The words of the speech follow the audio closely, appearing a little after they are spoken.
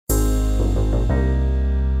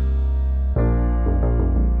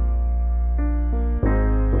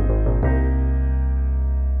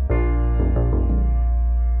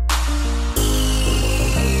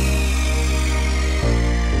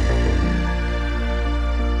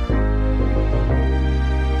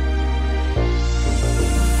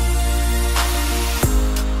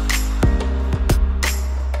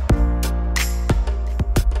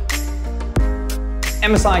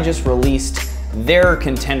MSI just released their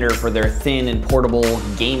contender for their thin and portable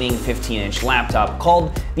gaming 15-inch laptop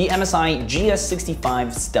called the MSI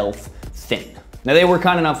GS65 Stealth Thin. Now they were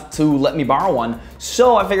kind enough to let me borrow one,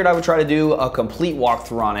 so I figured I would try to do a complete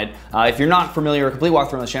walkthrough on it. If you're not familiar, a complete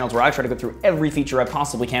walkthrough on this channel is where I try to go through every feature I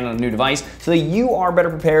possibly can on a new device so that you are better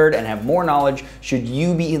prepared and have more knowledge should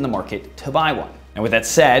you be in the market to buy one. And with that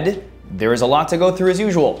said, there is a lot to go through as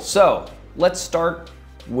usual, so let's start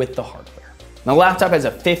with the hardware. Now, the laptop has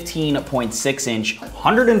a 15.6-inch,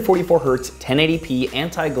 144Hz, 1080p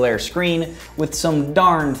anti-glare screen with some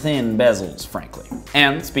darn thin bezels, frankly.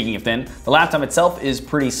 And speaking of thin, the laptop itself is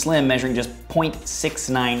pretty slim, measuring just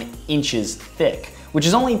 0.69 inches thick, which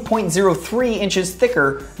is only 0.03 inches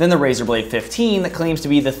thicker than the Razer Blade 15 that claims to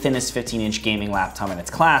be the thinnest 15-inch gaming laptop in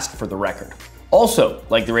its class, for the record. Also,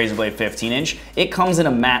 like the Razer Blade 15-inch, it comes in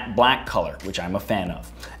a matte black color, which I'm a fan of,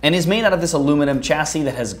 and is made out of this aluminum chassis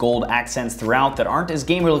that has gold accents throughout that aren't as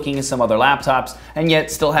gamer looking as some other laptops, and yet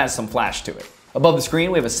still has some flash to it. Above the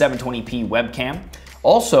screen, we have a 720p webcam.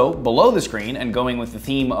 Also, below the screen, and going with the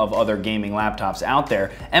theme of other gaming laptops out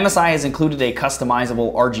there, MSI has included a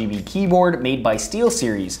customizable RGB keyboard made by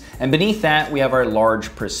SteelSeries, and beneath that, we have our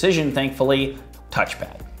large precision, thankfully,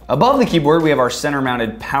 touchpad. Above the keyboard, we have our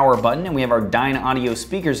center-mounted power button, and we have our Dyne audio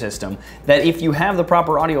speaker system that, if you have the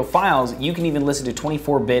proper audio files, you can even listen to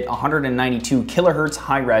 24-bit 192 kilohertz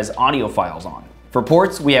high-res audio files on. For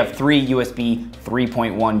ports, we have 3 USB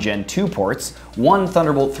 3.1 Gen 2 ports, 1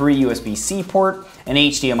 Thunderbolt 3 USB-C port, an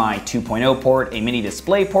HDMI 2.0 port, a mini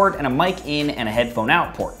display port, and a mic in and a headphone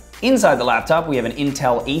out port. Inside the laptop, we have an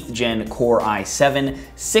Intel 8th Gen Core i7,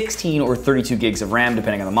 16 or 32 gigs of RAM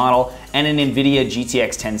depending on the model, and an NVIDIA GTX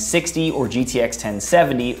 1060 or GTX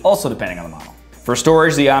 1070, also depending on the model. For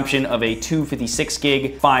storage, the option of a 256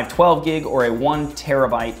 gig, 512 gig, or a 1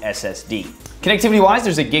 terabyte SSD. Connectivity-wise,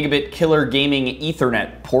 there's a gigabit killer gaming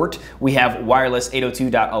Ethernet port. We have wireless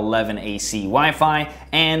 802.11 AC Wi-Fi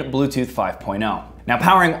and Bluetooth 5.0. Now,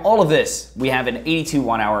 powering all of this, we have an 82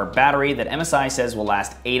 watt-hour battery that MSI says will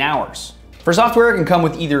last 8 hours. For software, it can come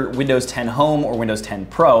with either Windows 10 Home or Windows 10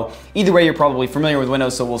 Pro. Either way, you're probably familiar with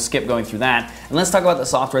Windows, so we'll skip going through that. And let's talk about the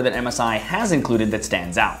software that MSI has included that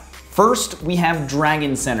stands out. First, we have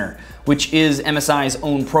Dragon Center, which is MSI's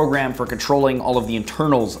own program for controlling all of the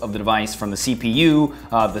internals of the device, from the CPU,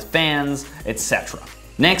 the fans, etc.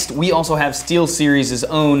 Next, we also have SteelSeries'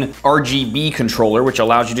 own RGB controller, which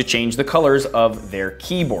allows you to change the colors of their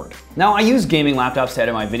keyboard. Now, I use gaming laptops to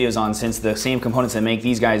edit my videos on, since the same components that make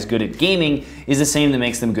these guys good at gaming is the same that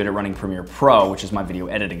makes them good at running Premiere Pro, which is my video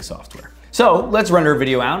editing software. So let's render a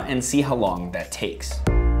video out and see how long that takes.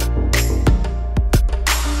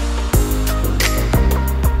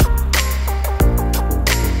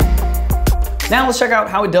 Now let's check out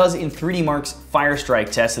how it does in 3D Mark's Firestrike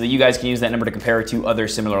test so that you guys can use that number to compare it to other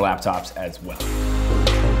similar laptops as well.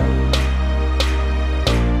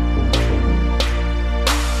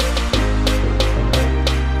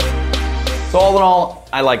 So all in all,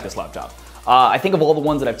 I like this laptop. I think of all the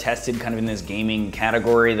ones that I've tested kind of in this gaming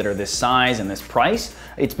category that are this size and this price,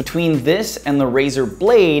 it's between this and the Razer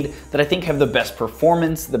Blade that I think have the best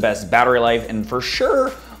performance, the best battery life, and for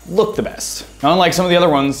sure, look the best. Now, unlike some of the other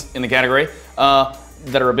ones in the category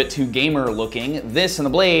that are a bit too gamer looking, this and the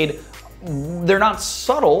Blade, they're not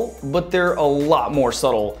subtle, but they're a lot more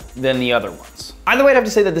subtle than the other ones. Either way, I'd have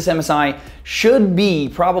to say that this MSI should be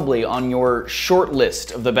probably on your short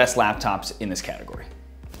list of the best laptops in this category.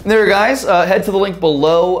 There, guys, head to the link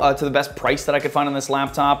below to the best price that I could find on this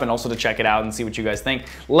laptop, and also to check it out and see what you guys think.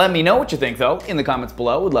 Let me know what you think, though, in the comments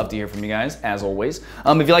below. Would love to hear from you guys, as always.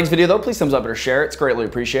 If you like this video, though, please thumbs up it or share it. It's greatly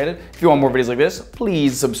appreciated. If you want more videos like this,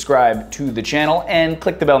 please subscribe to the channel and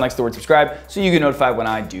click the bell next to the word subscribe so you get notified when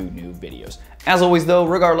I do new videos. As always, though,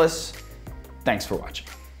 regardless, thanks for watching.